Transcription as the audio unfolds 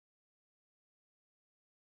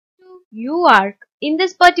You are. In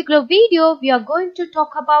this particular video, we are going to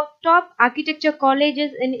talk about top architecture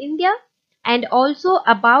colleges in India and also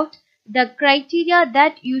about the criteria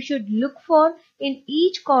that you should look for in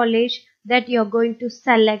each college that you are going to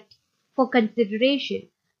select for consideration.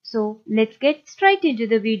 So let's get straight into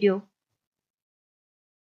the video.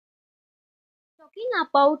 Talking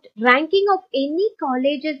about ranking of any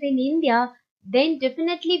colleges in India, then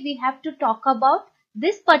definitely we have to talk about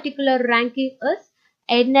this particular ranking is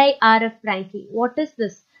NIRF ranking. What is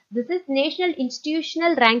this? This is National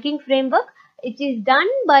Institutional Ranking Framework. It is done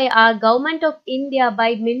by our Government of India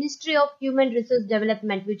by Ministry of Human Resource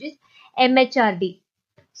Development, which is MHRD.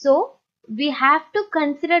 So we have to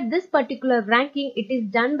consider this particular ranking. It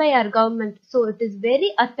is done by our government, so it is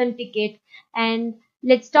very authenticate. And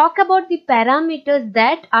let's talk about the parameters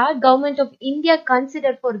that our government of India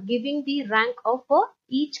consider for giving the rank of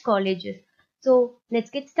each colleges. So let's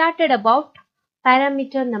get started about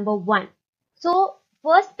parameter number 1. So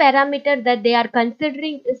first parameter that they are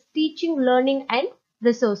considering is teaching, learning and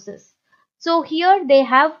resources. So here they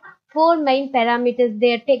have four main parameters.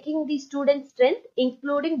 They are taking the student strength,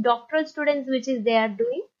 including doctoral students, which is they are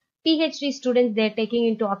doing, PhD students they are taking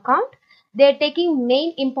into account. They are taking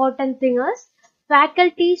main important thing as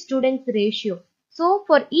faculty students ratio. So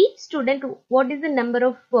for each student, what is the number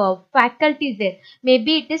of faculties there?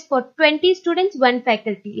 Maybe it is for 20 students, one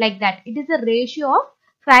faculty, like that. It is a ratio of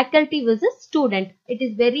faculty versus student. It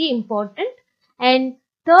is very important. And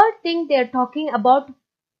third thing, they are talking about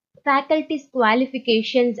faculty's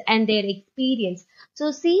qualifications and their experience.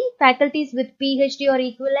 So see, faculties with PhD or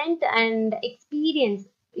equivalent and experience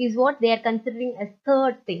is what they are considering as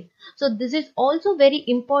third thing. So this is also very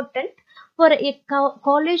important for a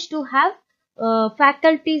college to have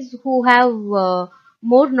faculties who have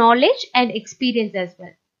more knowledge and experience as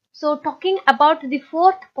well. So talking about the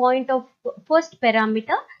fourth point of first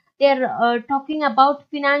parameter, they are talking about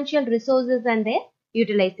financial resources and their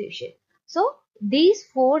utilization. So these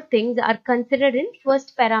four things are considered in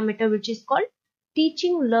first parameter, which is called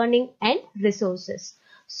teaching, learning and resources.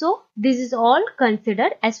 So this is all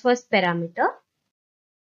considered as first parameter.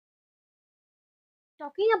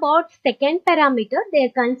 Talking about second parameter, they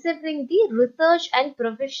are considering the research and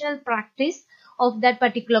professional practice of that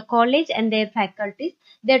particular college and their faculties.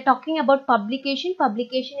 They are talking about publication.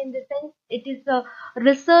 Publication in the sense it is a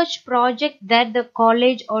research project that the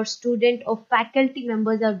college or student or faculty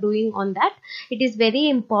members are doing on that. It is very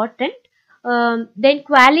important. Then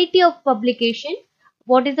quality of publication.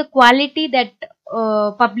 What is the quality that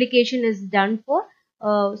publication is done for?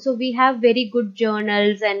 So we have very good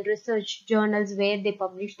journals and research journals where they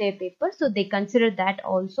publish their papers. So they consider that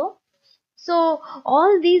also. So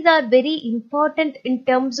all these are very important in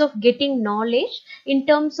terms of getting knowledge, in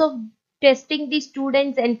terms of testing the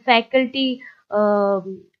students and faculty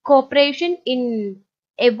cooperation in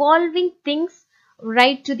evolving things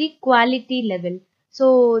right to the quality level.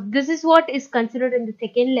 So this is what is considered in the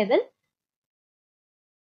second level.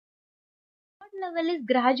 Third level is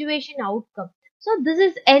graduation outcome. So this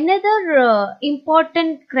is another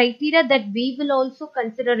important criteria that we will also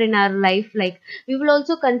consider in our life. Like we will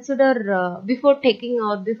also consider before taking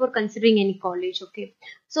or before considering any college. Okay.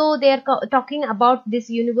 So they are talking about this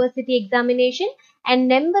university examination and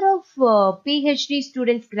number of PhD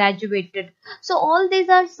students graduated. So all these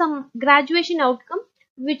are some graduation outcome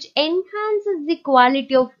which enhances the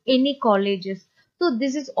quality of any colleges. So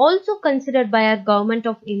this is also considered by our government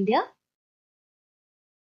of India.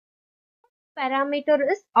 Parameter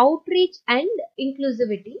is outreach and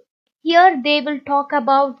inclusivity. Here they will talk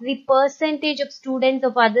about the percentage of students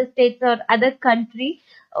of other states or other country.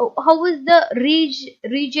 How is the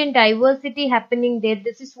region diversity happening there?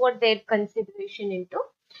 This is what their consideration into.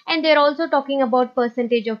 And they're also talking about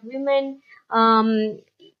percentage of women,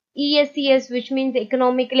 ESCS, which means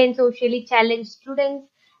economically and socially challenged students,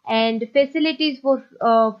 and facilities for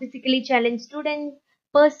physically challenged students,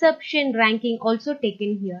 perception ranking also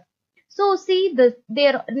taken here. So see this,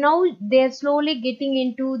 they're slowly getting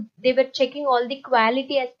into, they were checking all the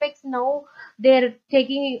quality aspects. Now they're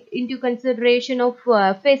taking into consideration of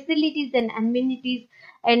facilities and amenities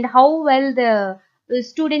and how well the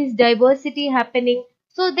students diversity happening.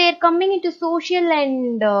 So they're coming into social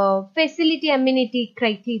and facility amenity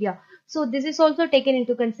criteria. So this is also taken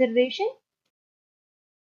into consideration.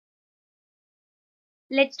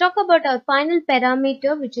 Let's talk about our final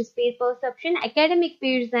parameter, which is peer perception. Academic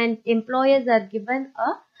peers and employers are given a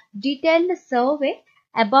detailed survey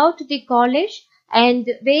about the college and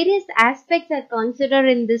various aspects are considered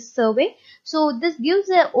in this survey. So this gives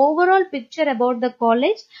an overall picture about the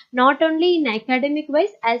college, not only in academic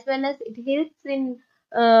wise as well as it helps in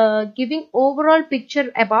giving overall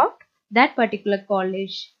picture about that particular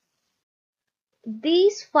college.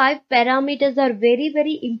 These five parameters are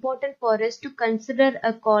very important for us to consider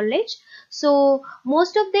a college. So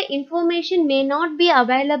most of the information may not be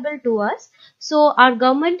available to us. So our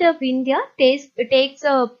government of India takes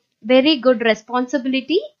a very good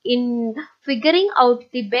responsibility in figuring out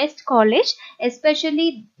the best college.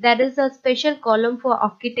 Especially there is a special column for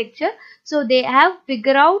architecture. So they have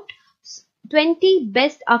figured out 20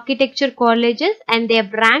 best architecture colleges and they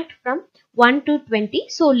have ranked from 1 to 20.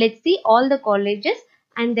 So let's see all the colleges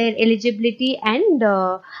and their eligibility and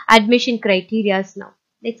admission criteria now.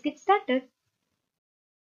 Let's get started.